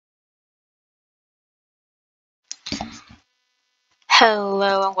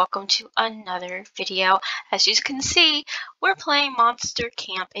Hello and welcome to another video. As you can see, we're playing Monster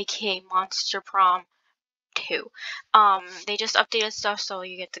Camp, aka Monster Prom 2. They just updated stuff, so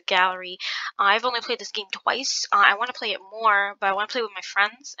you get the gallery. I've only played this game twice. I want to play it more, but I want to play with my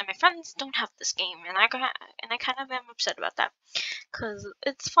friends, and my friends don't have this game, and I kind of am upset about that, because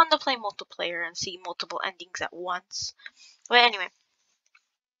it's fun to play multiplayer and see multiple endings at once. But anyway,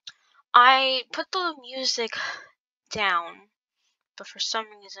 I put the music down, but for some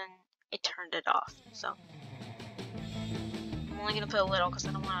reason it turned it off, so I'm only gonna put a little because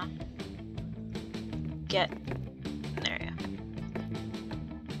I don't want to get there. Yeah.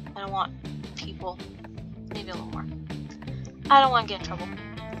 I don't want people, maybe a little more. I don't want to get in trouble.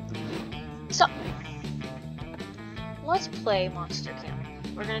 So let's play Monster Camp.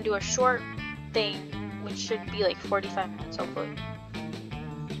 We're gonna do a short thing, which should be like 45 minutes, hopefully.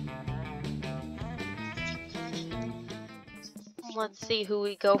 Let's see who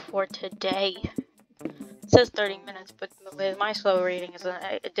we go for today. It says 30 minutes, but with my slow rating is an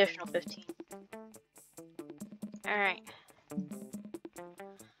additional 15. Alright.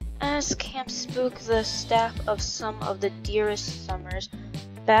 As Camp Spook, the staff of some of the dearest summers,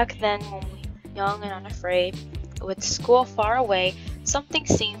 back then when we were young and unafraid, with school far away, something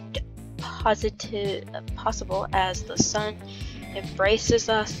seemed possible as the sun embraces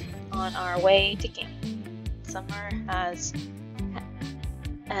us on our way to camp. Summer as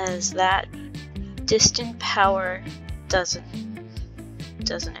that distant power, doesn't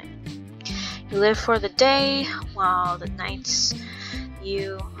it? You live for the day, while the nights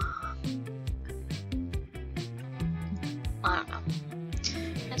I don't know.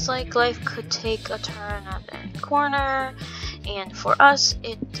 It's like life could take a turn at any corner, and for us,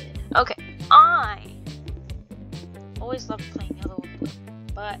 it did. Okay, I always loved playing yellow and blue,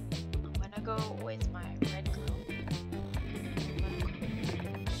 but I'm gonna go with my red glow.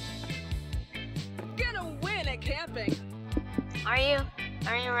 Camping. Are you?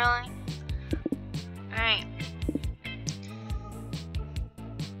 Are you really? Alright.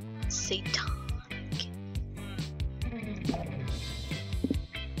 Satan.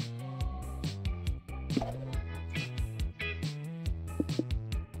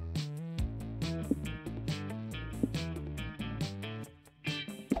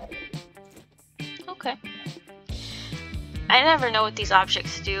 Okay. I never know what these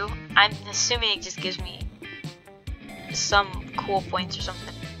objects do. I'm assuming it just gives me some cool points or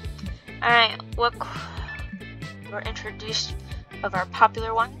something. Alright, we're introduced of our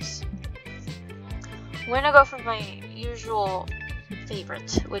popular ones. We're gonna go for my usual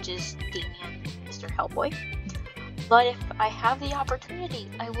favorite, which is Damien, Mr. Hellboy. But if I have the opportunity,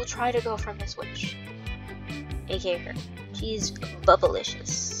 I will try to go for Miss Witch, aka her. She's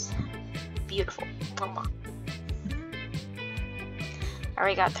bubblicious. Beautiful. Mwah. I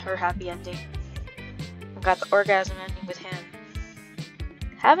already got her happy ending. Got the orgasm ending with him.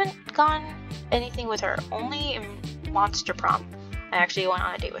 Haven't gone anything with her. Only in Monster Prom. I actually went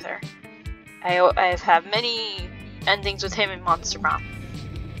on a date with her. I've had many endings with him in Monster Prom.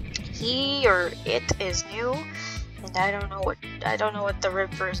 He or it is new, and I don't know what the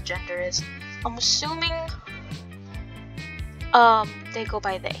reverse gender is. I'm assuming they go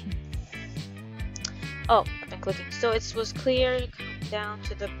by they. Oh, I've been clicking. So it was clear down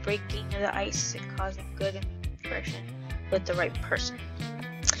to the breaking of the ice and causing good impression with the right person.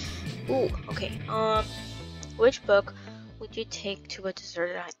 Ooh, okay. Which book would you take to a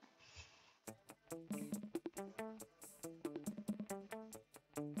deserted island?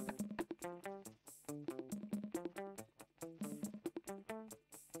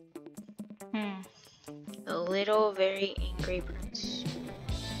 The Little Very Angry Birds.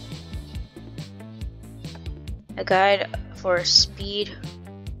 A guide for speed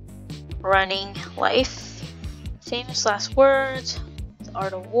running life, famous last words, the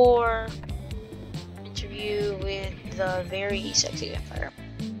art of war, interview with the very sexy vampire.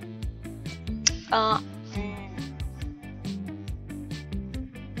 I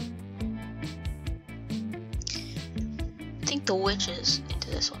think the witch is into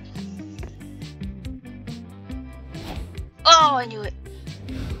this one. Oh, I knew it.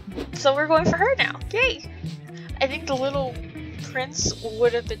 So we're going for her now. Yay! I think the little prince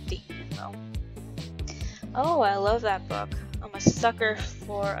would have been Damien though. Oh, I love that book. I'm a sucker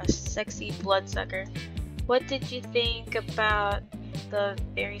for a sexy bloodsucker. What did you think about the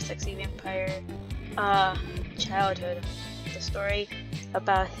very sexy vampire childhood? The story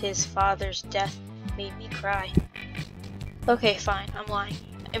about his father's death made me cry. Okay, fine, I'm lying.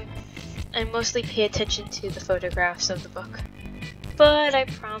 I mostly pay attention to the photographs of the book. But I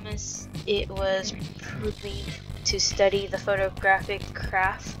promise it was pretty to study the photographic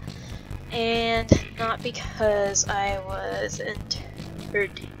craft, and not because I was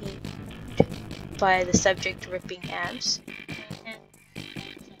entertained by the subject ripping abs.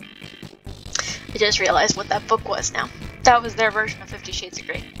 I just realized what that book was now. That was their version of 50 Shades of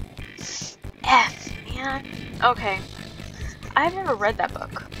Grey. F, man. Okay. I've never read that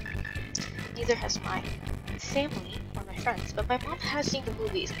book. Neither has my family or my friends, but my mom has seen the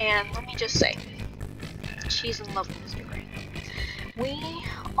movies, and let me just say, she's in love with Mr. Grey. We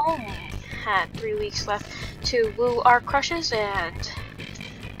only had 3 weeks left to woo our crushes and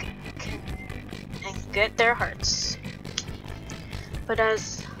get their hearts. But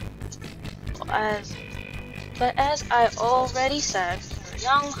as I already said, we were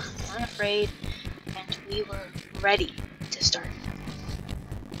young, unafraid, and we were ready to start.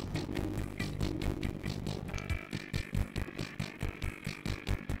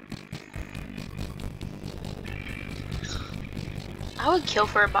 I would kill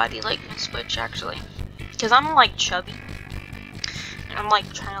for a body like Miss Switch, actually, because I'm like chubby, and I'm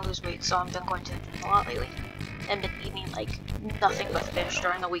like trying to lose weight, so I've been going to the gym a lot lately, and been eating like nothing but fish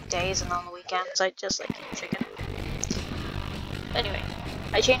during the weekdays, and on the weekends I just like eat chicken. Anyway,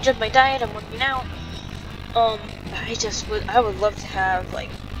 I changed up my diet. I'm working out. I would love to have like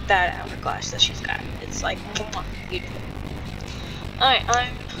that hourglass that she's got. It's like beautiful. Alright,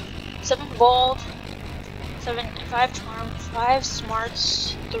 I'm 7 bold, 5 charm, 5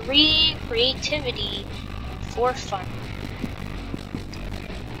 smarts, 3 creativity, 4 fun.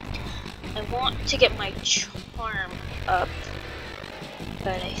 I want to get my charm up,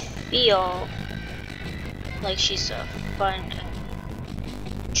 but I feel like she's a fun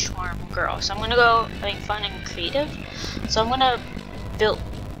and charm girl. So I'm gonna go fun and creative. So I'm gonna build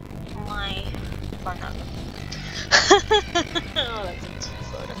my fun up. Oh, that's a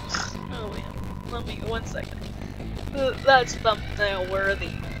photo. Oh wait, let me 1 second. That's thumbnail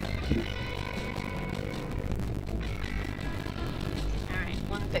worthy. Alright,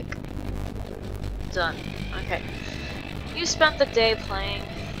 1 pic. Done. Okay. You spent the day playing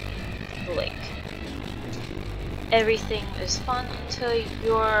the lake. Everything is fun until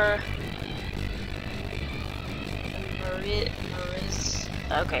your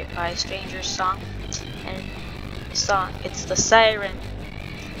okay, by Stranger's song, and it's the siren.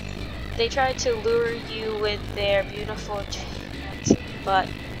 They try to lure you with their beautiful chants, but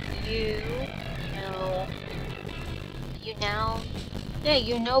you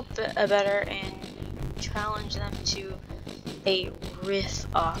know better and challenge them to a riff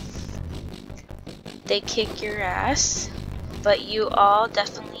off. They kick your ass, but you all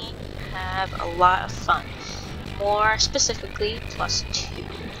definitely have a lot of fun. More specifically, +2.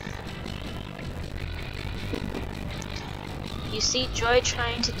 You see Joy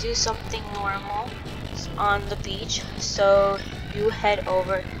trying to do something normal on the beach, so you head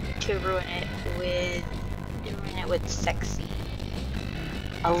over to ruin it with sexy.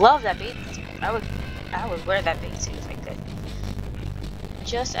 I love that beat. I would wear that beat suit if I could.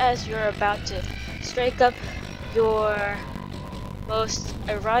 Just as you're about to strike up your most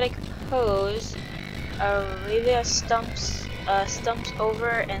erotic pose, Aurelia stumps over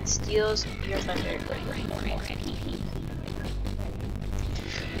and steals your thunder.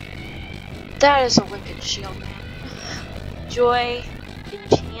 That is a wicked shield, man. Joy,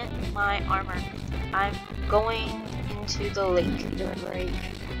 enchant my armor. I'm going into the lake.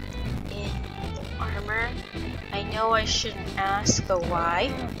 In armor, I know I shouldn't ask a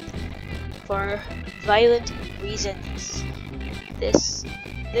why. For violent reasons. This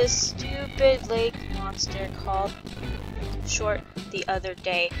stupid lake monster called short the other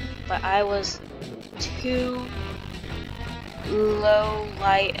day, but I was too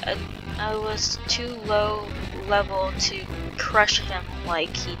low level to crush him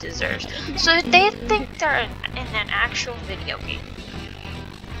like he deserves. So they think they're in an actual video game.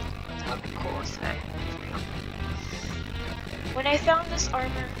 That would be cool if that. When I found this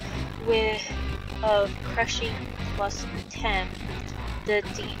armor of crushing +10,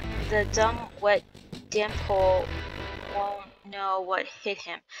 the dumb wet dimple won't know what hit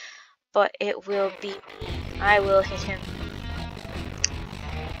him, but it will be me. I will hit him.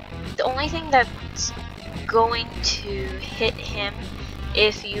 The only thing that's going to hit him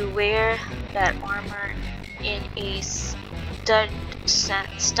if you wear that armor in a stunt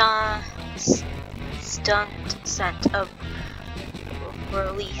scent of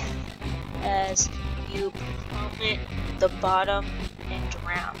relief as you plummet the bottom and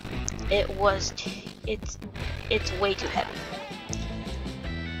drown. It's way too heavy.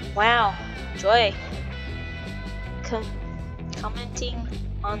 Wow, Joy. Commenting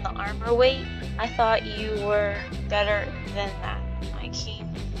on the armor weight. I thought you were better than that. I came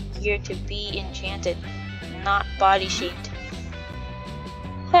here to be enchanted, not body shaped.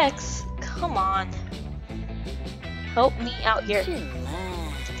 Hex, come on. Help me out here.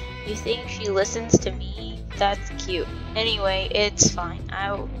 You think she listens to me? That's cute. Anyway, it's fine.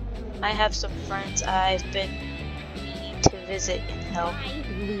 I have some friends I've been meaning to visit and help.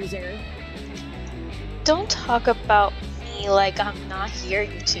 Loser. Don't talk about me like I'm not here,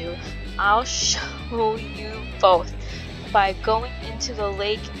 you two. I'll show you both by going into the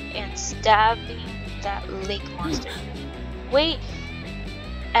lake and stabbing that lake monster. Wait,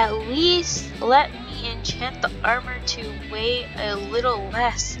 at least let me enchant the armor to weigh a little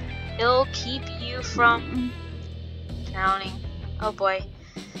less. It'll keep you from drowning. Oh boy.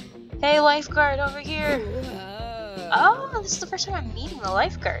 Hey, lifeguard over here. Oh, this is the first time I'm meeting the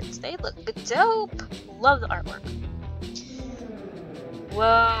lifeguards. They look dope. Love the artwork.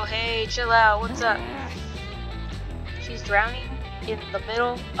 Whoa, hey, chill out. What's up? She's drowning in the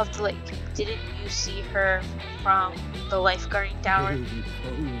middle of the lake. Didn't you see her from the lifeguarding tower?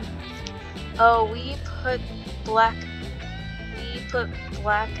 Oh, we put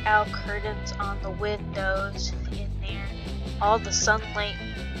blackout curtains on the windows in there. All the sunlight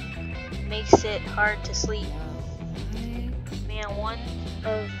makes it hard to sleep. Man, one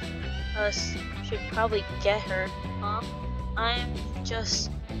of us should probably get her, huh? I'm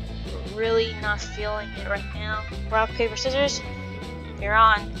just really not feeling it right now. Rock, paper, scissors? You're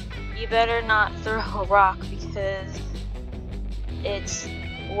on. You better not throw a rock because it's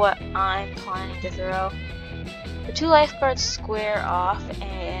what I'm planning to throw. The two lifeguards square off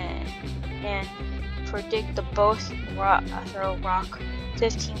and predict the both throw rock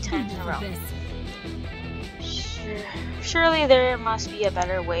 15 times in a row. Surely there must be a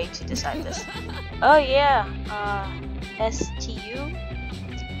better way to decide this. Oh yeah, STU?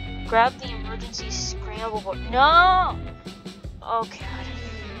 Grab the emergency scramble board. No! Oh god.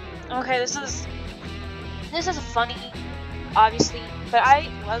 Okay, this is funny, obviously, but I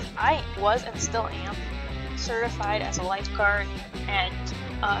was and still am certified as a lifeguard, and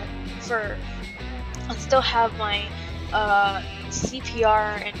I still have my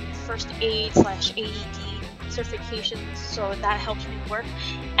CPR and first aid / AED certifications, so that helps me work.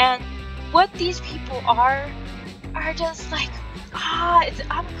 And what these people are just like,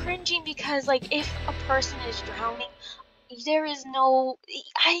 I'm cringing because like if a person is drowning, there is no,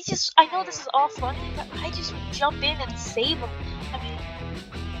 I know this is all funny, but I just jump in and save them. I mean,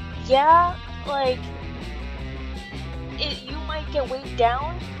 yeah, like you might get weighed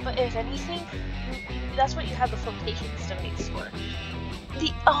down, but if anything, that's what you have the flotation stomachs for.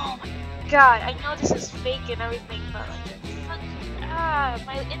 Oh my god, I know this is fake and everything, but like,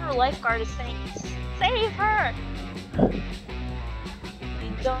 my inner lifeguard is saying, save her!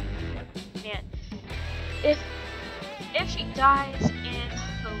 Man, if she dies in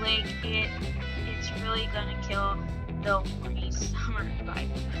the lake, it's really gonna kill the horny summer vibe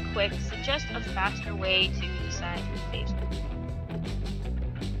quick. Suggest a faster way to decide who saves her.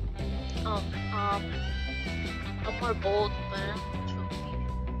 I'm more bold, but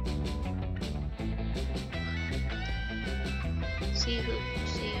see who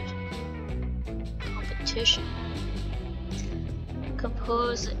saves competition.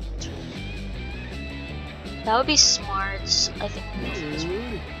 Compose it. That would be smart. I think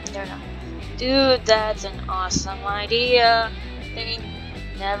they're not. Dude, that's an awesome idea. They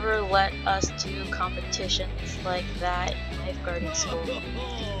never let us do competitions like that in lifeguarding school.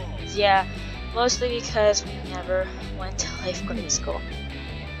 Yeah, mostly because we never went to lifeguarding school.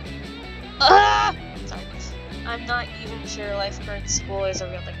 Sorry. I'm not even sure lifeguard school is a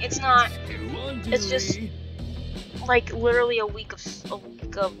real thing. It's not. It's just like literally a week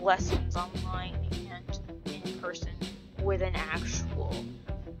of lessons online and in person with an actual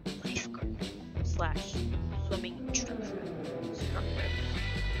lifeguard / swimming instructor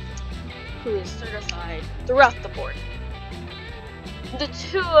who is certified throughout the board. The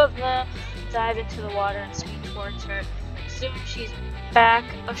two of them dive into the water and speed towards her. Soon she's back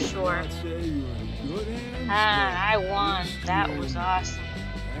ashore. I won. That was awesome.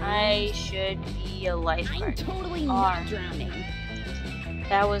 I should be a lifeguard. I'm totally not drowning.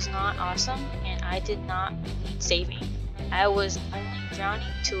 That was not awesome, and I did not need saving. I was only drowning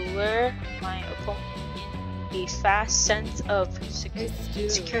to lure my opponent in a fast sense of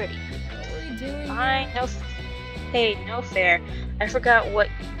security. Fine, no fair. I forgot what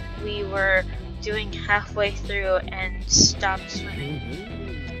we were doing halfway through and stopped swimming.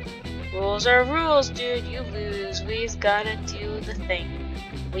 Rules are rules, dude. You lose. We've gotta do the thing.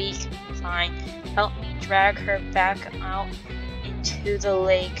 Weak. Fine. Help me drag her back out to the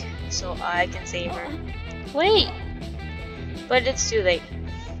lake so I can save her. Wait! But it's too late.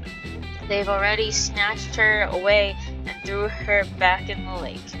 They've already snatched her away and threw her back in the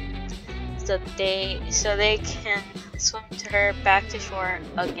lake. So they can swim to her back to shore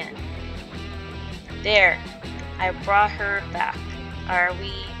again. There, I brought her back. Are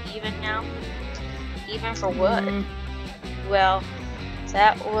we even now? Even for what? Well,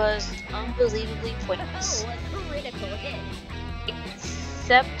 that was unbelievably pointless. Oh, a critical hit.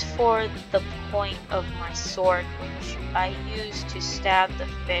 Except for the point of my sword, which I used to stab the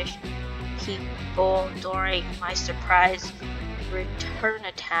fish people during my surprise return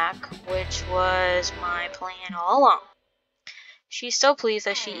attack, which was my plan all along. She's so pleased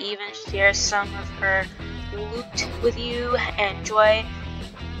that she even shares some of her loot with you, and Joy,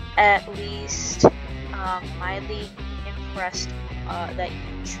 at least mildly impressed that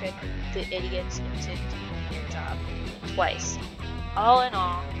you tricked the idiots into doing your job twice. All in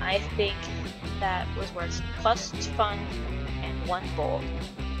all, I think that was worth plus fun and one bold.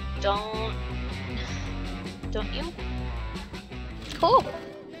 Don't you? Cool.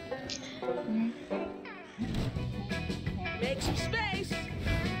 Make some space.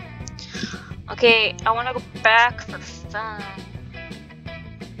 Okay, I want to go back for fun,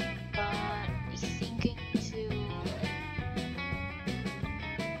 but I'm thinking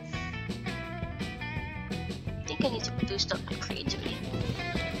I need to boost up my creativity.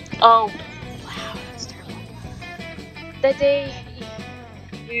 Oh, wow, that's terrible. That day,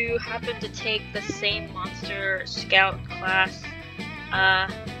 you happened to take the same monster scout class.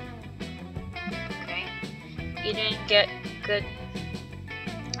 Okay. You didn't get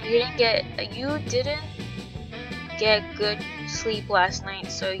good sleep last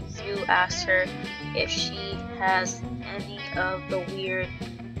night, so you asked her if she has any of the weird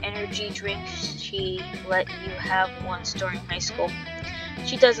energy drinks she let you have once during high school.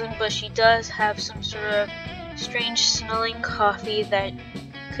 She doesn't, but she does have some sort of strange smelling coffee that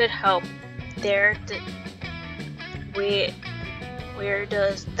could help. Where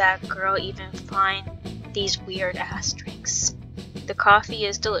does that girl even find these weird ass drinks? The coffee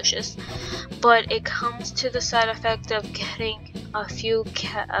is delicious, but it comes to the side effect of getting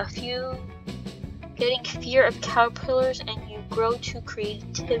getting fear of caterpillars, and you grow to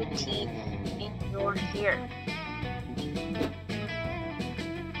creativity in your hair.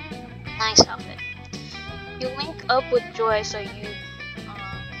 Nice outfit. You link up with Joy so you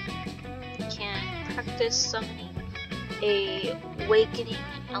can practice summoning a awakening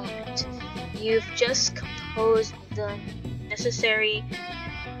element. You've just composed the necessary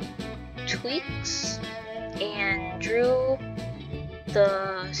tweaks and drew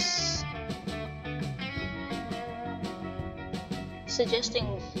the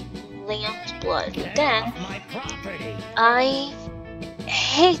suggesting lamb's blood. Then I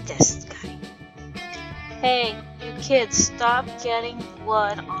hate this guy. Hey, you kids, stop getting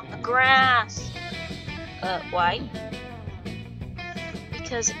blood on the grass. Why?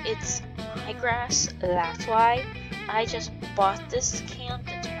 Because it's my grass, that's why. I just bought this camp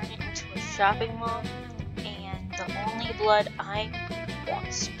to turn it into a shopping mall, and the only blood I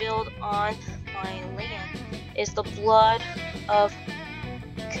want spilled on my land is the blood of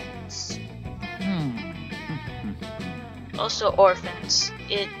also orphans,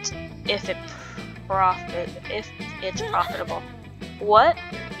 if it's profitable. What?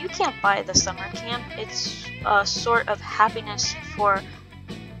 You can't buy the summer camp. It's a sort of happiness for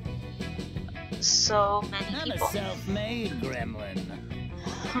so many people. I'm a self-made gremlin.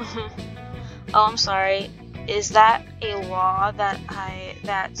 Oh, I'm sorry. Is that a law that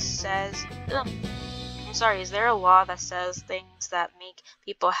says? I'm sorry. Is there a law that says things that make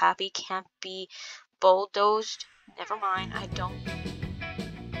people happy can't be bulldozed? Never mind. I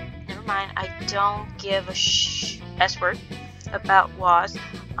don't give a s-word about laws.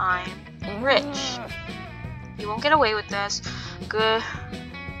 I'm rich. You won't get away with this. Good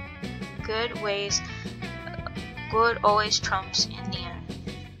always trumps in the end.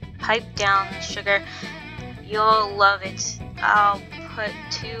 Pipe down, sugar. You'll love it. I'll put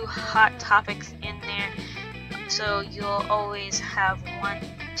 2 hot topics in there, so you'll always have one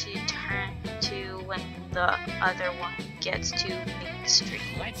to turn to when the other one gets too mainstream.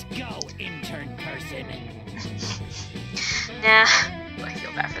 Let's go, intern person. Nah, I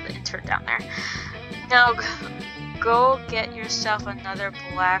feel bad for the intern down there. Now go get yourself another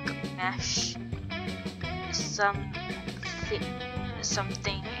black mesh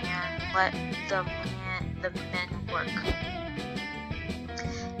something and let the men work.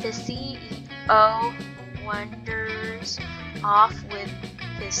 The CEO wanders off with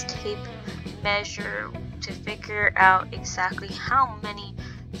his tape measure to figure out exactly how many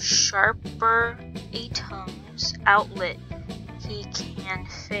sharper atoms outlet he can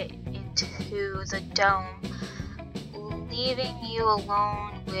fit into the dome, leaving you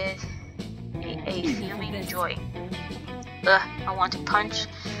alone with a fuming joy. I want to punch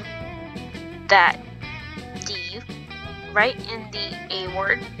that D right in the A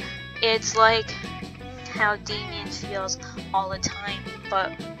word. It's like how Damien feels all the time,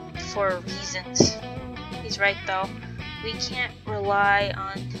 but for reasons. He's right though. We can't rely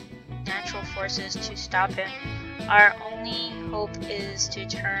on natural forces to stop him. Our only hope is to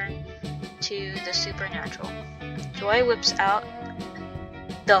turn to the supernatural. Joy whips out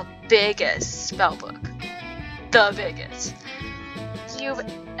the biggest spellbook. The biggest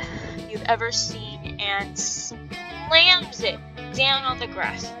you've ever seen and slams it down on the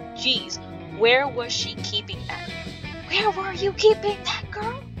grass. Jeez, where was she keeping that? Where were you keeping that,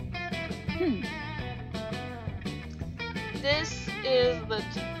 girl? This is the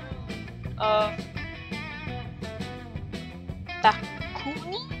tomb of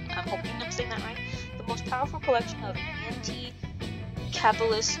Bakuni? I'm hoping I'm saying that right. The most powerful collection of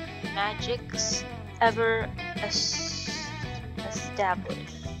anti-Kabbalist magics ever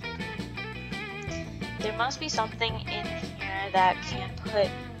established. There must be something in here that can put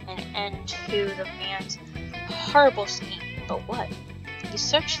an end to the man's horrible scheme. But what? You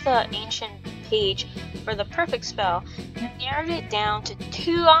search the ancient page for the perfect spell and narrowed it down to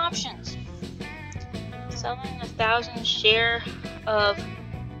 2 options. Summon 1,000 share of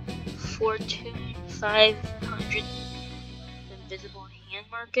Fortune 500 Invisible Hand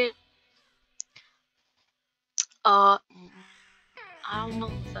Market. I don't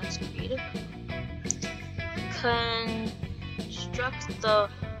know if that's creative. Construct the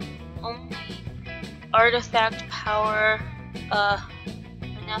only artifact power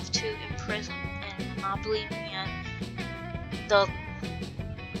enough to imprison and Monopoly Man the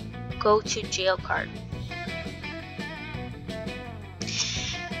go to jail card.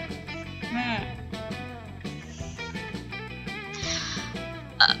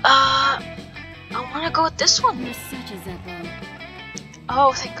 I want to go with this one.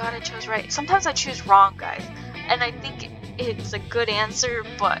 Oh, thank God I chose right. Sometimes I choose wrong, guys, and I think it's a good answer,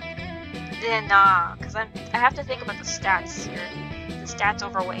 but then nah, because I have to think about the stats here. The stats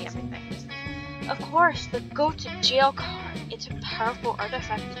overweigh everything. Of course, the go to jail card. It's a powerful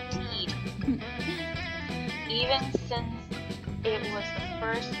artifact indeed. Even since it was the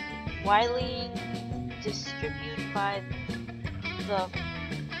first widely distributed by the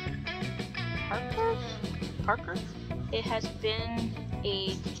Parker, it has been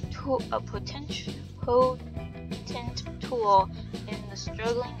a potent tool in the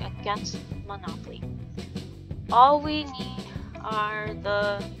struggling against monopoly. All we need are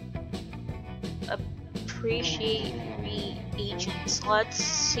the appreciate reagents. Let's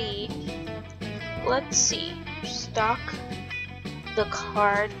see. Stock the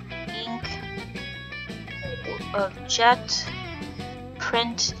card, ink of jet,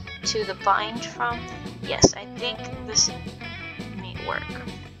 print to the bind from. Yes, I think this may work.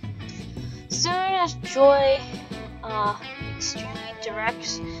 Soon as Joy extremely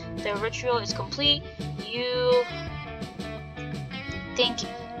directs the ritual is complete, you think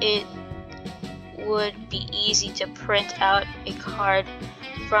it would be easy to print out a card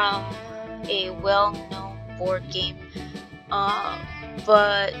from a well-known board game,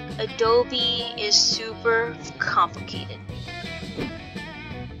 but Adobe is super complicated.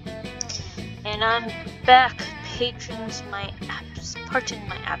 And I'm back, patrons, pardon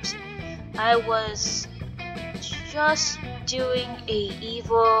my absence. I was just doing a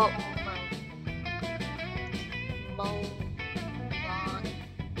evil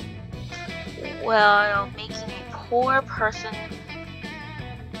while making a poor person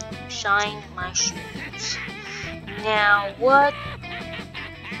shine my shoes. Now, what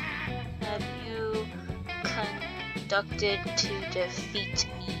have you conducted to defeat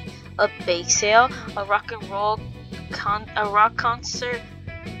me? A bake sale, a rock concert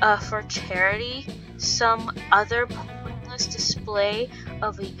for charity, some other pointless display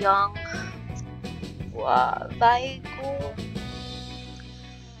of a young vehicle.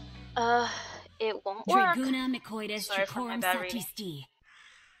 It won't work. Sorry for my bad reading.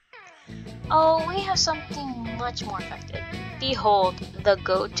 Oh, we have something much more effective. Behold, the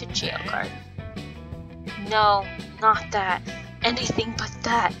go to jail card. No, not that. Anything but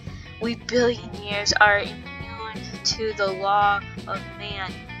that. We billionaires are immune to the law of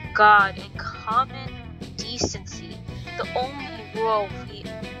man, God, and common decency. The only rule we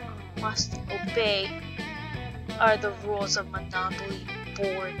must obey are the rules of Monopoly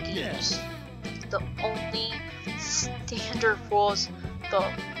board games. the only standard rules.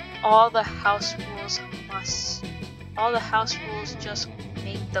 All the house rules just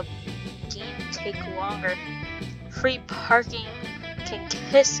make the game take longer. Free parking can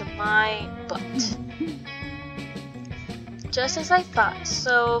kiss my butt. Just as I thought,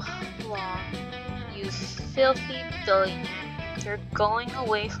 so long, you filthy billionaire. You're going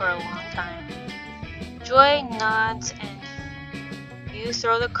away for a long time. Joy nods and you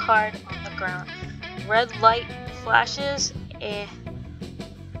throw the card on the ground. Red light flashes,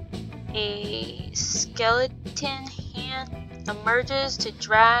 a skeleton hand emerges to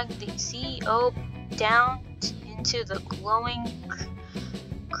drag the CEO down into the glowing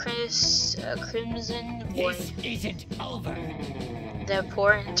crimson void. This isn't over. The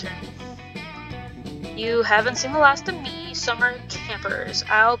poor intern. You haven't seen the last of me, summer campers.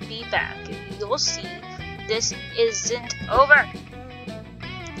 I'll be back. You'll see. This isn't over.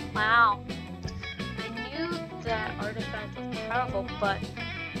 Wow. I knew that artifact was powerful, but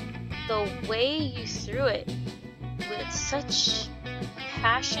the way you threw it with such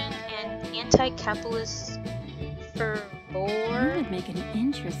passion and anti-capitalist fervor. You would make an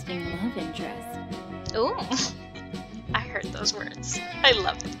interesting love interest. Ooh, I heard those words. I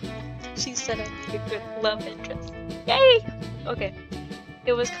love it. She said I'd make a good love interest. Yay! Okay.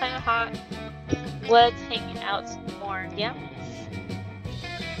 It was kind of hot. Let's hang out some more, yeah?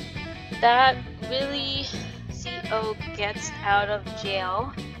 That really CO gets out of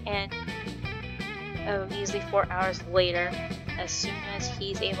jail and measly 4 hours later, as soon as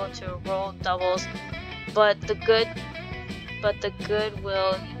he's able to roll doubles, but the good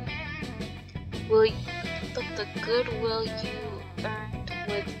goodwill you earned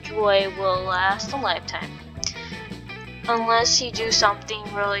with joy will last a lifetime. Unless you do something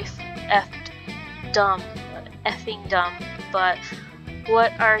really effing dumb. But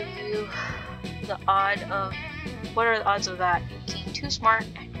what are the odds of that? You came too smart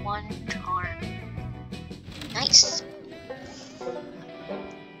and one charm. Nice.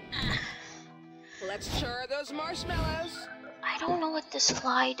 Let's try those marshmallows. I don't know what this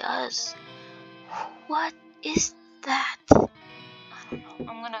fly does. What is that? I don't know.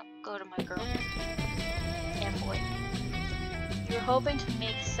 I'm gonna go to my girl and boy. You're hoping to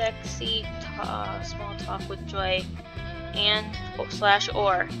make sexy small talk with Joy and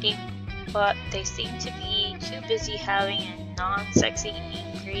 /or, but they seem to be too busy having a non-sexy,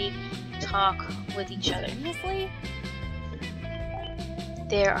 angry talk with each other. Seriously?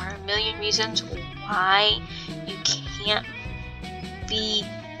 There are a million reasons why you can't be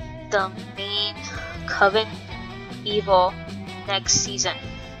the main Coven evil next season.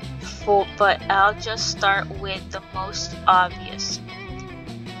 But I'll just start with the most obvious.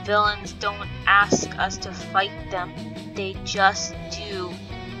 Villains don't ask us to fight them, they just do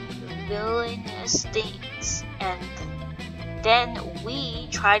villainous things, and then we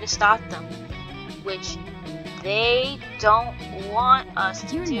try to stop them, which they don't want us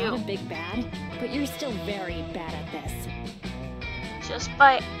to do. You're not a big bad, but you're still very bad at this. Just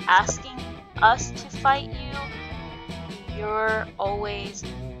by asking us to fight you, you're always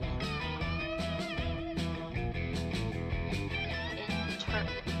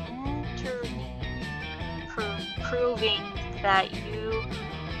proving that you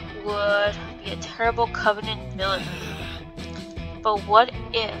would be a terrible Covenant villain. But what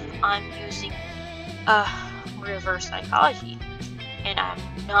if I'm using reverse psychology and I'm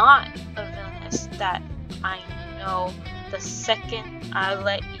not a villainess that I know the second I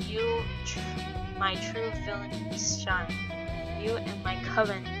let you my true villain shine? You and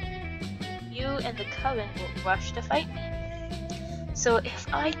the Coven will rush to fight me. So if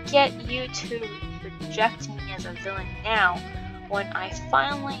I get you to reject me as a villain now, when I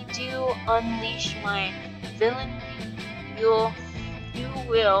finally do unleash my villain, you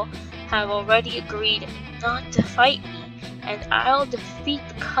will have already agreed not to fight me, and I'll defeat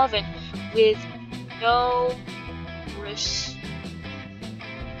the Coven with no restriction.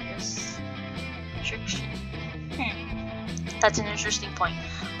 That's an interesting point,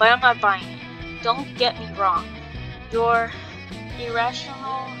 but I'm not buying it. Don't get me wrong. You're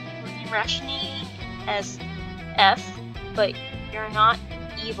irrationating as F, but you're not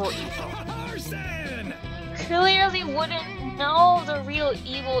evil. Arson! Clearly wouldn't know the real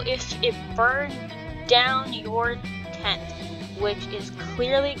evil if it burned down your tent, which is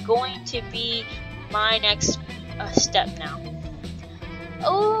clearly going to be my next step now.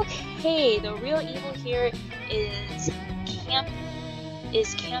 Okay, the real evil here is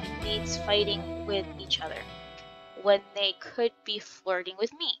campmates fighting with each other when they could be flirting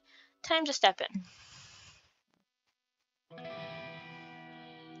with me. Time to step in.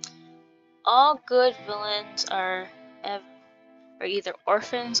 All good villains are either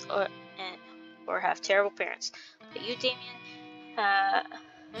orphans or have terrible parents. But you, Damien,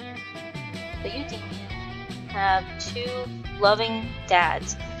 have two loving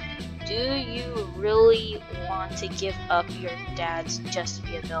dads. Do you really want to give up your dads just to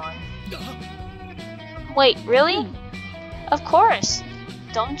be a villain? Wait, really? Of course.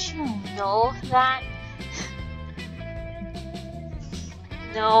 Don't you know that?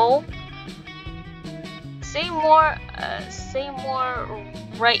 No. Say more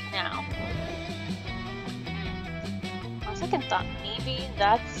right now. On second thought, maybe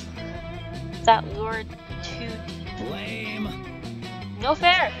that lured too deep. Lame. No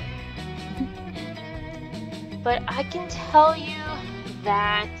fair. But I can tell you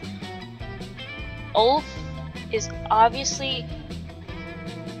that Ulf is obviously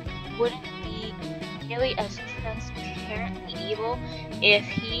wouldn't be nearly as transparently evil if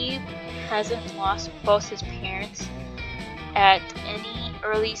he hasn't lost both his parents at any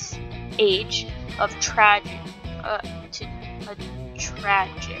early age of tragic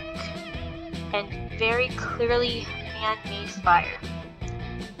and very clearly man-made fire.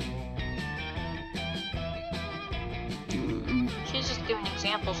 She's just giving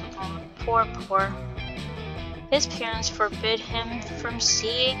examples of him. Poor. His parents forbid him from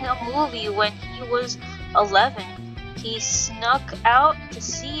seeing a movie when he was 11. He snuck out to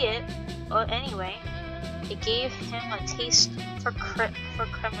see it anyway. It gave him a taste for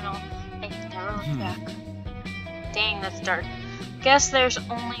criminal, and he never looked back. Dang, that's dark. Guess there's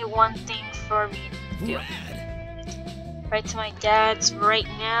only one thing for me to do. Write to my dads right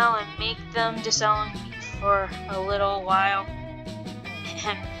now and make them disown me for a little while.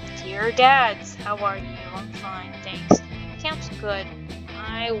 Dear dads, how are you? I'm fine, thanks. Camp's good.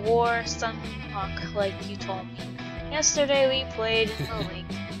 I wore sunblock like you told me. Yesterday we played in the lake.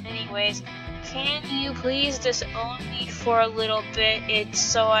 Anyways, can you please disown me for a little bit? It's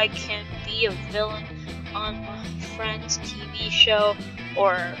so I can be a villain on my friend's TV show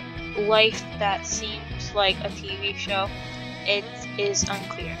or life that seems like a TV show. It is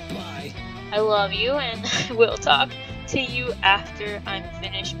unclear. Bye. I love you and we'll talk to you after I'm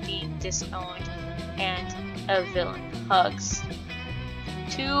finished being disowned and a villain. Hugs.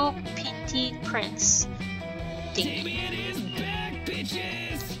 To Petite Prince. Damien is back,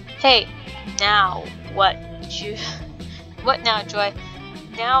 bitches. Hey, now what now, Joy?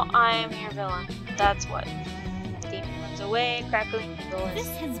 Now I'm your villain. That's what. Damien runs away, crackling villains. This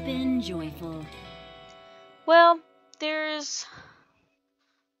has been joyful. Well, there's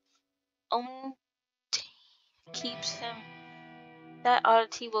keeps him. That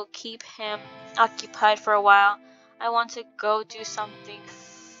oddity will keep him occupied for a while. I want to go do something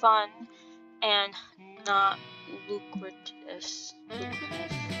fun and not lucrative.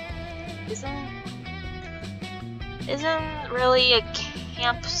 Isn't really a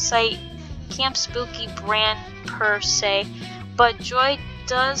camp spooky brand per se, but Joy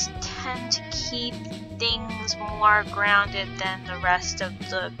does tend to keep things more grounded than the rest of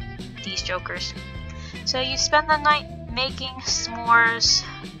these jokers. So you spend the night making s'mores,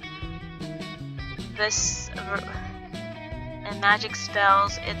 and magic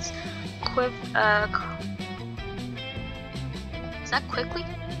spells. It's is that quickly?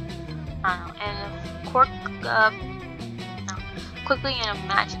 I don't know. And quickly and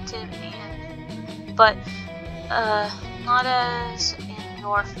imaginative, but not as in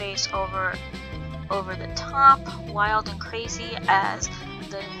your face over the top, wild and crazy as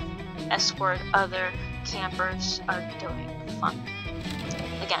the escort other campers are doing. Fun.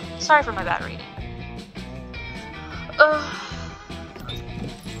 Again, sorry for my bad reading.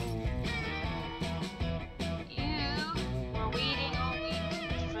 You were waiting all week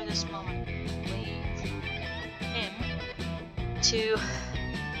for this moment, waiting for him to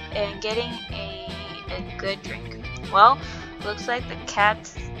and getting a good drink. Well, looks like the cat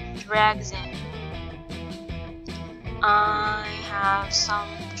drags in. I have some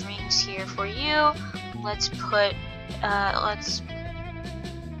drinks here for you.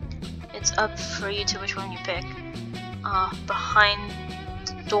 It's up for you to which one you pick. Behind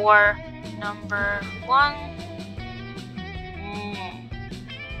door number 1.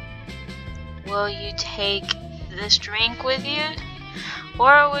 Will you take this drink with you?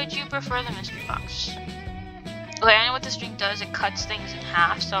 Or would you prefer the mystery box? Okay, I know what this drink does. It cuts things in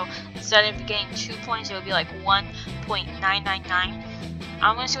half. So instead of getting 2 points, it would be like 1.999.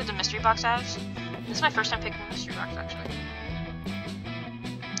 I'm gonna see what the mystery box has. This is my first time picking the mystery box, actually.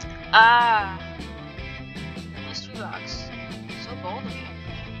 The mystery box. So bold of you.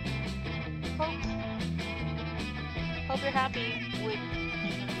 Hope you're happy with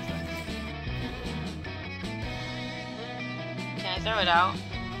throw it out.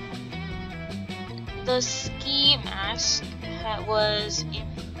 The ski mask was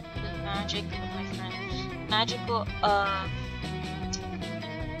improved with magic of my friend. Magical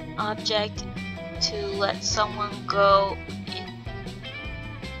object to let someone go in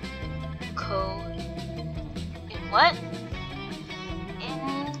code. In what?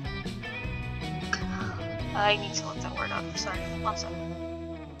 In. I need to look that word up. Sorry, one second.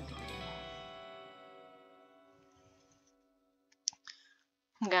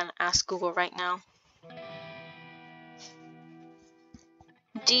 I'm gonna ask Google right now.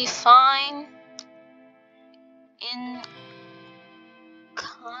 Define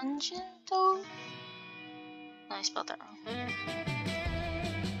incongento? No, I spelled that wrong.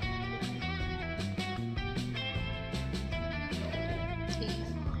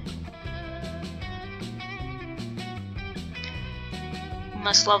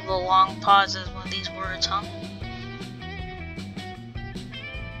 Must love the long pauses with these words, huh?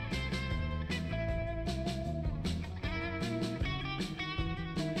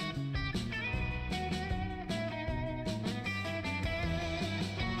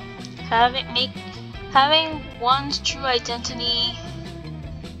 Having one's true identity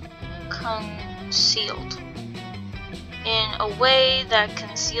concealed in a way that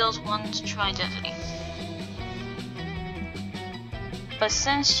conceals one's true identity. But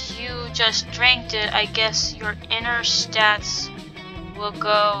since you just drank it, I guess your inner stats will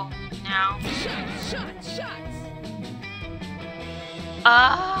go now. Shots!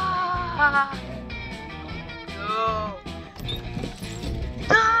 Ah! No!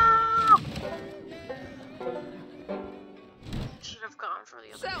 No! Should have gone for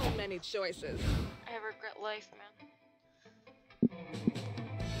the other. So many choices. I regret life, man.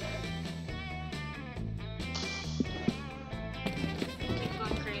 Keep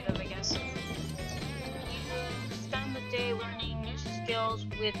going creative, I guess. You spend the day learning new skills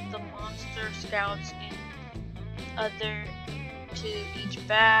with the monster scouts in other to each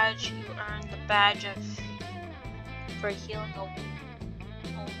badge. You earn the badge for healing only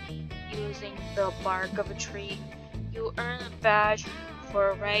using the bark of a tree. You earn a badge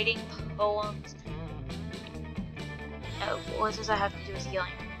for writing poems. What does that have to do with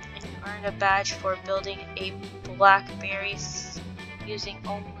healing? And you earn a badge for building a blackberry using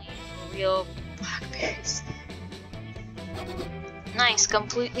only real blackberries. Nice,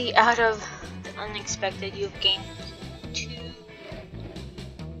 completely out of the unexpected. You've gained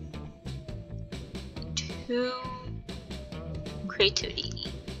two creativity.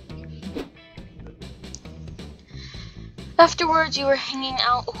 Afterwards, you were hanging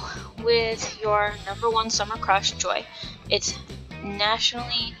out with your #1 summer crush, Joy. It's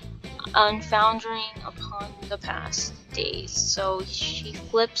nationally unfoundering upon the past days, so she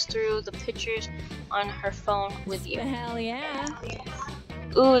flips through the pictures on her phone with you. Hell yeah.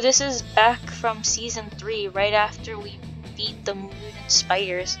 Ooh, this is back from season 3, right after we beat the mutant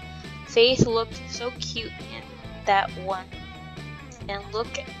spiders. Faith looked so cute in that one. And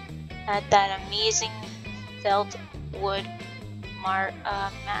look at that amazing felt wood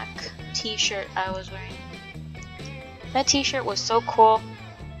Mac t-shirt I was wearing. That t-shirt was so cool.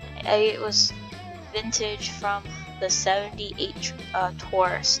 It was vintage from the 78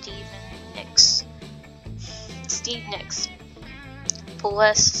 tour. Steve Nicks.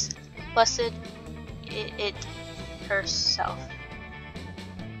 Blessed it herself.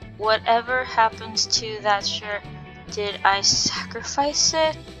 Whatever happens to that shirt, did I sacrifice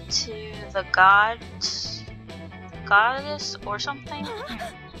it to the goddess or something?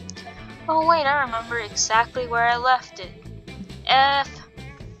 Oh wait, I remember exactly where I left it.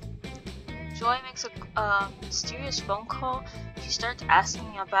 Joy makes a mysterious phone call. She starts asking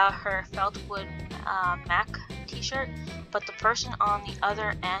me about her Feltwood Mac t-shirt, but the person on the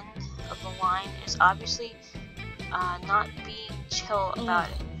other end of the line is obviously not being chill about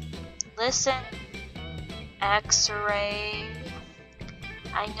it. Listen, X-Ray,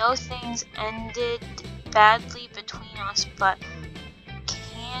 I know things ended badly between us, but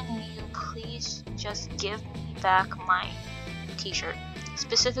can you please just give me back my t-shirt?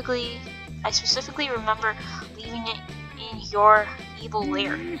 I specifically remember leaving it in your evil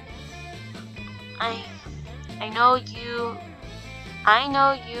lair. I know you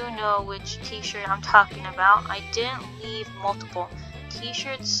know which t-shirt I'm talking about. I didn't leave multiple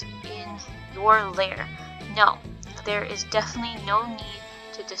t-shirts in your lair. No, there is definitely no need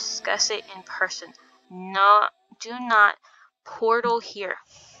to discuss it in person. No, do not portal here.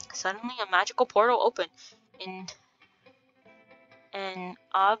 Suddenly a magical portal opened. An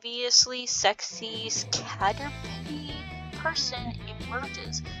obviously sexy caterpillar person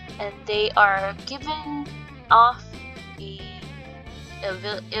emerges, and they are giving off a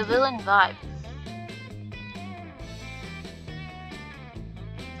a villain vibe.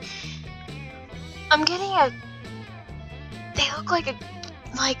 I'm getting a. They look like a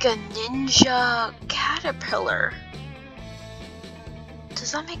ninja caterpillar.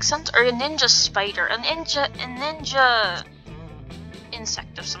 Does that make sense? Or a ninja spider? A ninja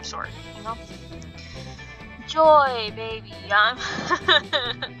insect of some sort, you know? Joy, baby, I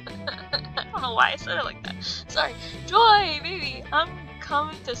don't know why I said it like that. Sorry. Joy, baby, I'm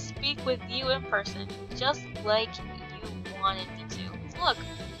coming to speak with you in person, just like you wanted me to. Look,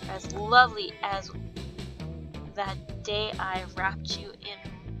 as lovely as that day I wrapped you in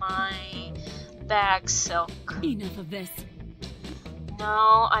my bag silk. Enough of this.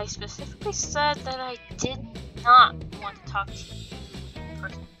 No, I specifically said that I did not want to talk to you in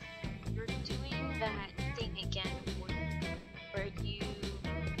person. You're doing that thing again where you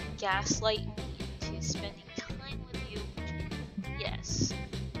gaslight me into spending time with you. Yes.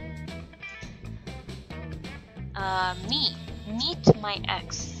 Meet my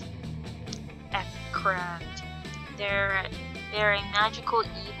ex. Craft. They're a magical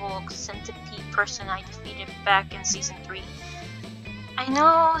evil centipede person I defeated back in season 3. I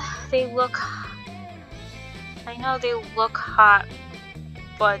know they look hot,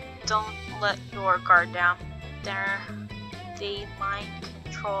 but don't let your guard down. They mind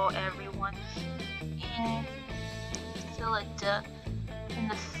control everyone in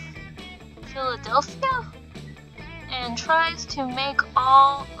Philadelphia, and tries to make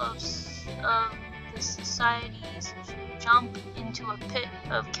all of the societies jump into a pit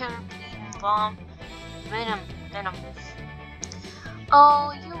of caterpillar venom.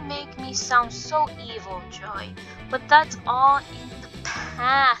 Oh, you make me sound so evil, Joy. But that's all in the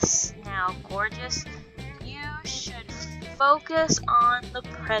past now, gorgeous. You should focus on the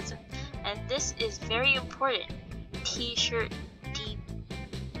present. And this is very important. T-shirt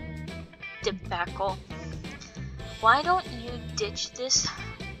debacle. Why don't you ditch this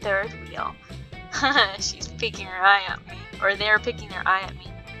third wheel? She's picking her eye at me. Or they're picking their eye at me.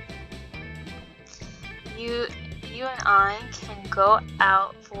 You and I can go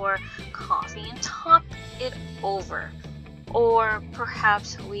out for coffee and talk it over. Or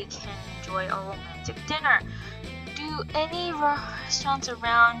perhaps we can enjoy a romantic dinner. Do any restaurants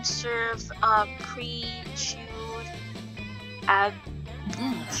around serve pre-chewed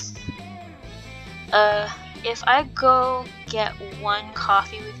abs? If I go get one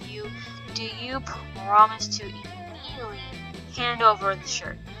coffee with you, do you promise to immediately hand over the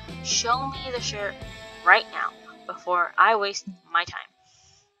shirt? Show me the shirt right now, before I waste my time.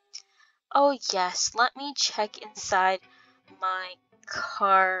 Oh yes, let me check inside my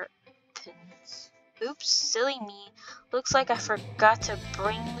carpets. Oops, silly me. Looks like I forgot to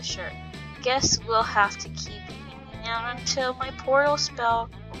bring the shirt. Guess we'll have to keep hanging out until my portal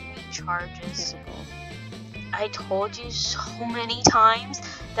spell recharges. I told you so many times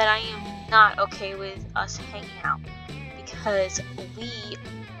that I am not okay with us hanging out, because we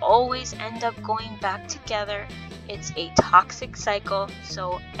always end up going back together. It's a toxic cycle,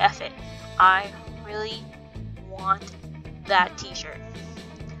 so F it. I really want that t-shirt.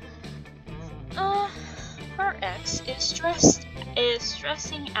 Her ex is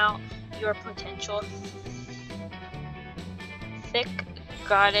stressing out your potential thick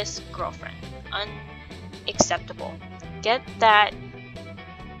goddess girlfriend. Unacceptable. Get that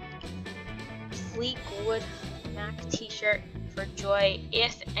Fleetwood Mac t-shirt for Joy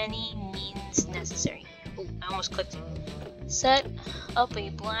if any means necessary. Oh, I almost clicked it. Set up a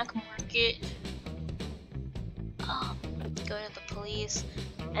black market. Go to the police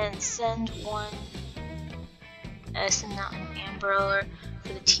and send out an Amber Alert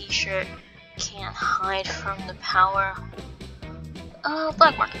for the t-shirt. Can't hide from the power.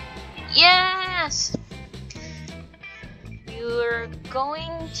 Black market. Yes! You're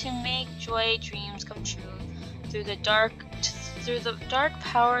going to make Joy dreams come true through the dark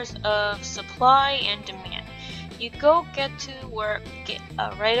powers of supply and demand. You go get to work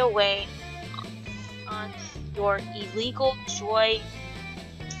right away on your illegal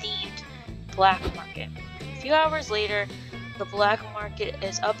Joy-themed black market. A few hours later, the black market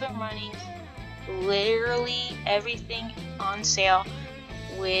is up and running. Literally everything on sale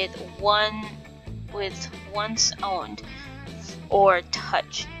with once owned or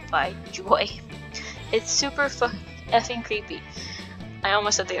touched by Joy. It's super effing creepy. I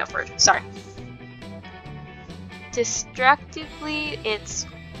almost said the F word. Sorry. Distractively, it's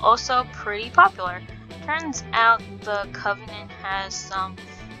also pretty popular. Turns out the Covenant has some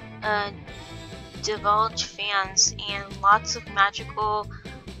divulge fans, and lots of magical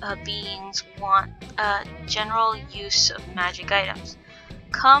beings want general use of magic items.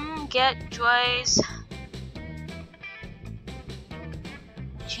 Come get Joy's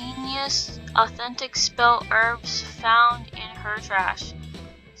genius authentic spell herbs found in her trash,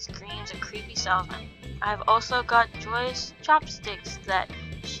 screams a creepy salesman. I've also got Joy's chopsticks that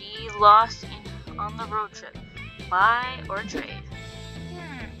she lost on the road trip. Buy or trade.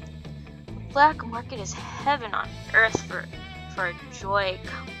 Black market is heaven on earth for a Joy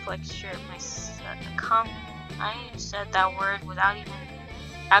complex shirt. I said that word without even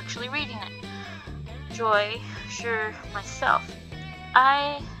actually reading it. Joy, sure myself.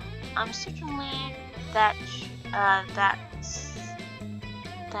 I'm certainly that I'm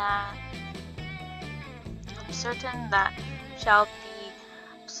certain that shall be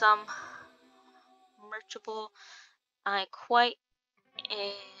some merchable I quite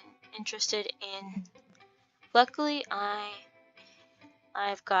interested in. Luckily,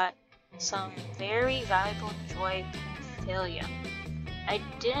 I've got some very valuable Joy paraphernalia. I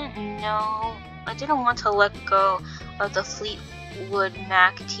didn't want to let go of the Fleetwood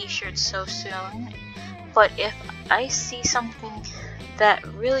Mac t-shirt so soon, but if I see something that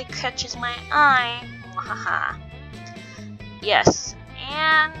really catches my eye, haha. Yes,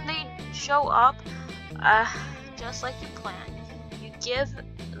 and they show up just like you planned. You give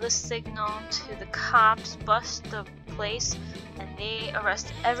the signal to the cops, bust the place, and they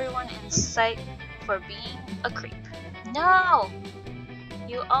arrest everyone in sight for being a creep. No!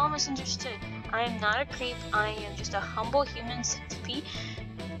 You all misunderstood. I am not a creep. I am just a humble human centipede.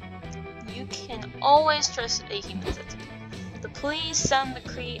 You can always trust a human centipede. The police send the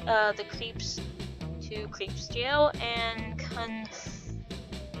creeps to Creeps Jail and confiscate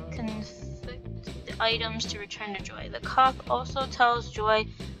the items to return to Joy. The cop also tells Joy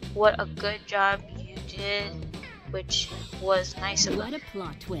what a good job you did, which was nice of them. What a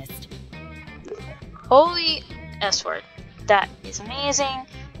plot twist. Holy S-word. That is amazing.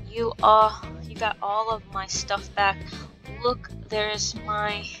 You got all of my stuff back. Look, there's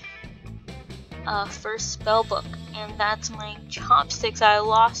my first spell book, and that's my chopsticks I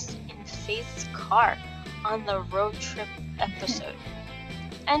lost in Faith's car on the road trip episode.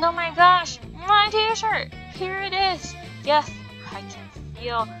 And oh my gosh, my t-shirt! Here it is! Yes, I can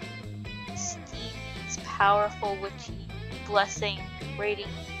feel Stevie's powerful witchy blessing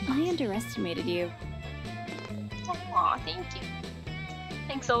radiating. I underestimated you. Aw, thank you.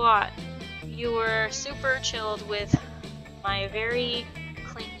 Thanks a lot. You were super chilled with my very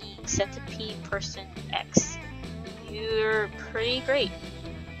clingy centipede person X. You're pretty great.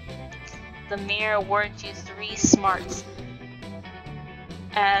 The mayor awards you 3 smarts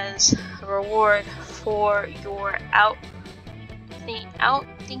as a reward for your outstanding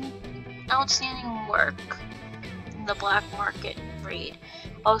work in the black market raid.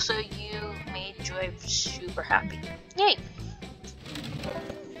 Also, you made Joy super happy. Yay!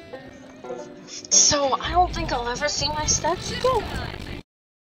 So, I don't think I'll ever see my stats again.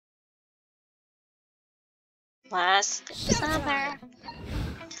 Last summer.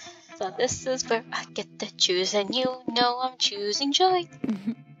 So this is where I get to choose, and you know I'm choosing Joy.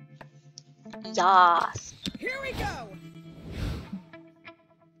 Yas. Here we go.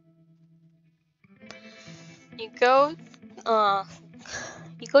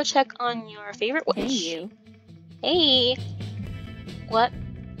 You go check on your favorite witch. Hey, you. Hey. What?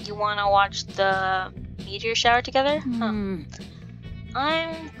 You wanna watch the meteor shower together? Huh.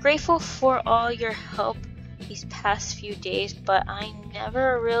 I'm grateful for all your help these past few days, but I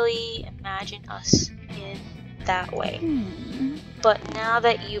never really imagined us in that way. But now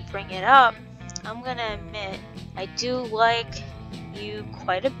that you bring it up, I'm gonna admit I do like you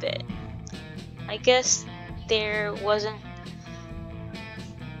quite a bit. I guess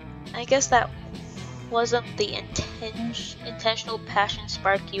that wasn't the intentional passion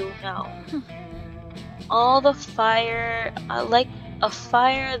spark, you know. All the fire, like a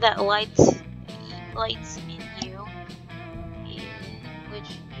fire that lights in you, which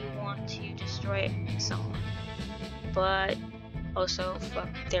you want to destroy someone, but also fuck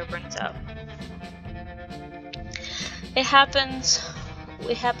their brains up. It happened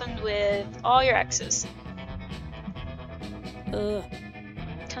with all your exes.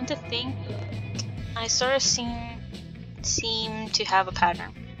 Come to think, I sort of seem to have a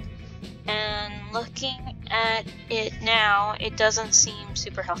pattern. And looking at it now, it doesn't seem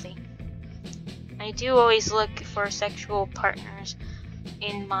super healthy. I do always look for sexual partners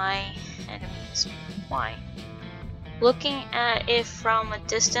in my enemies. Why? Looking at it from a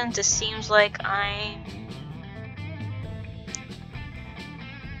distance, it seems like I'm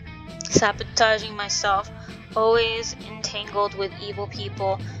sabotaging myself, always entangled with evil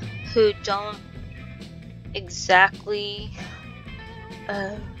people who don't exactly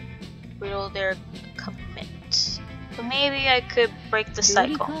riddle their commit. But maybe I could break the Booty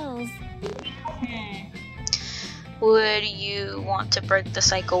cycle. calls. Would you want to break the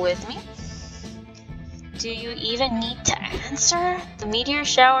cycle with me? Do you even need to answer? The meteor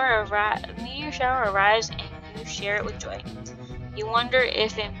shower arrives and you share it with joy. You wonder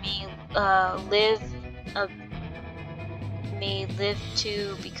if it may live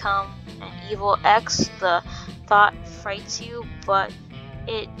to become an evil X. The thought frights you, but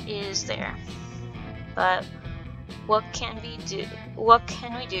it is there. But what can we do? What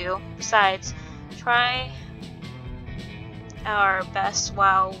can we do besides try our best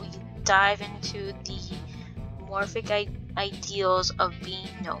while we dive into the morphic ideals of being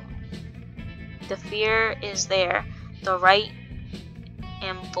known? The fear is there, the right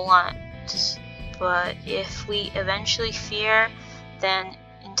and blunt. But if we eventually fear, then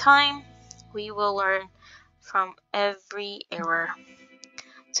in time we will learn from every error.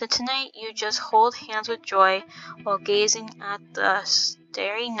 So tonight you just hold hands with joy while gazing at the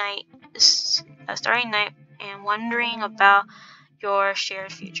starry night and wondering about your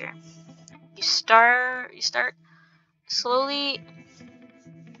shared future. You start slowly,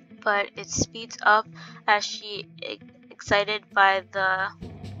 but it speeds up as she excited by the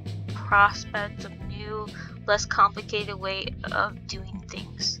prospect of new, less complicated way of doing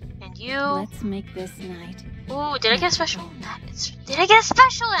things. And you. Let's make this night. Ooh, did I get a special? Did I get a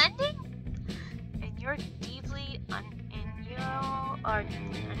special ending? And you're deeply you are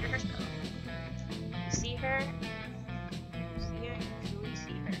under her spell. You see her. You truly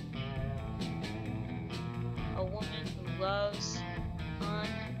see her. A woman who loves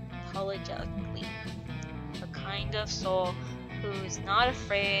unapologetically. A kind of soul who is not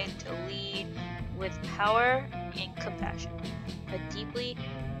afraid to lead with power and compassion. A deeply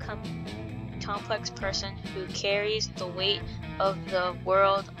complex person who carries the weight of the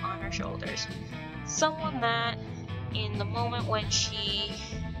world on her shoulders. Someone that, in the moment when she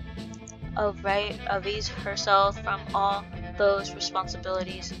avails herself from all those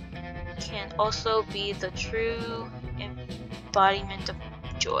responsibilities, can also be the true embodiment of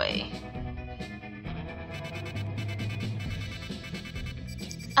joy.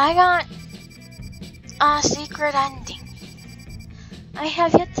 I got a secret ending. I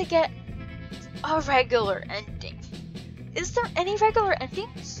have yet to get a regular ending. Is there any regular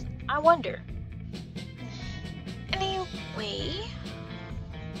endings? I wonder.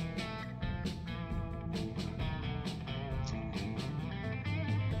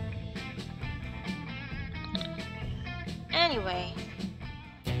 Anyway.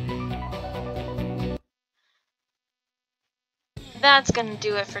 That's gonna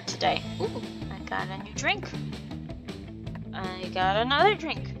do it for today. Ooh, I got a new drink. I got another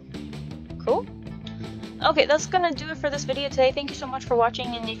drink. Cool. Okay, that's gonna do it for this video today. Thank you so much for watching,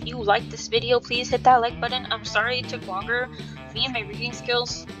 and if you liked this video, please hit that like button. I'm sorry it took longer. Me and my reading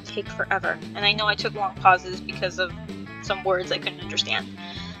skills take forever, and I know I took long pauses because of some words I couldn't understand.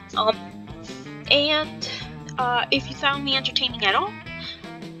 If you found me entertaining at all,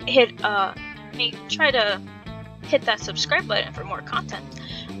 try to hit that subscribe button for more content,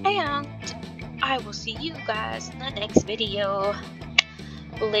 and I will see you guys in the next video.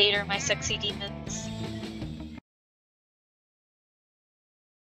 Later, my sexy demons.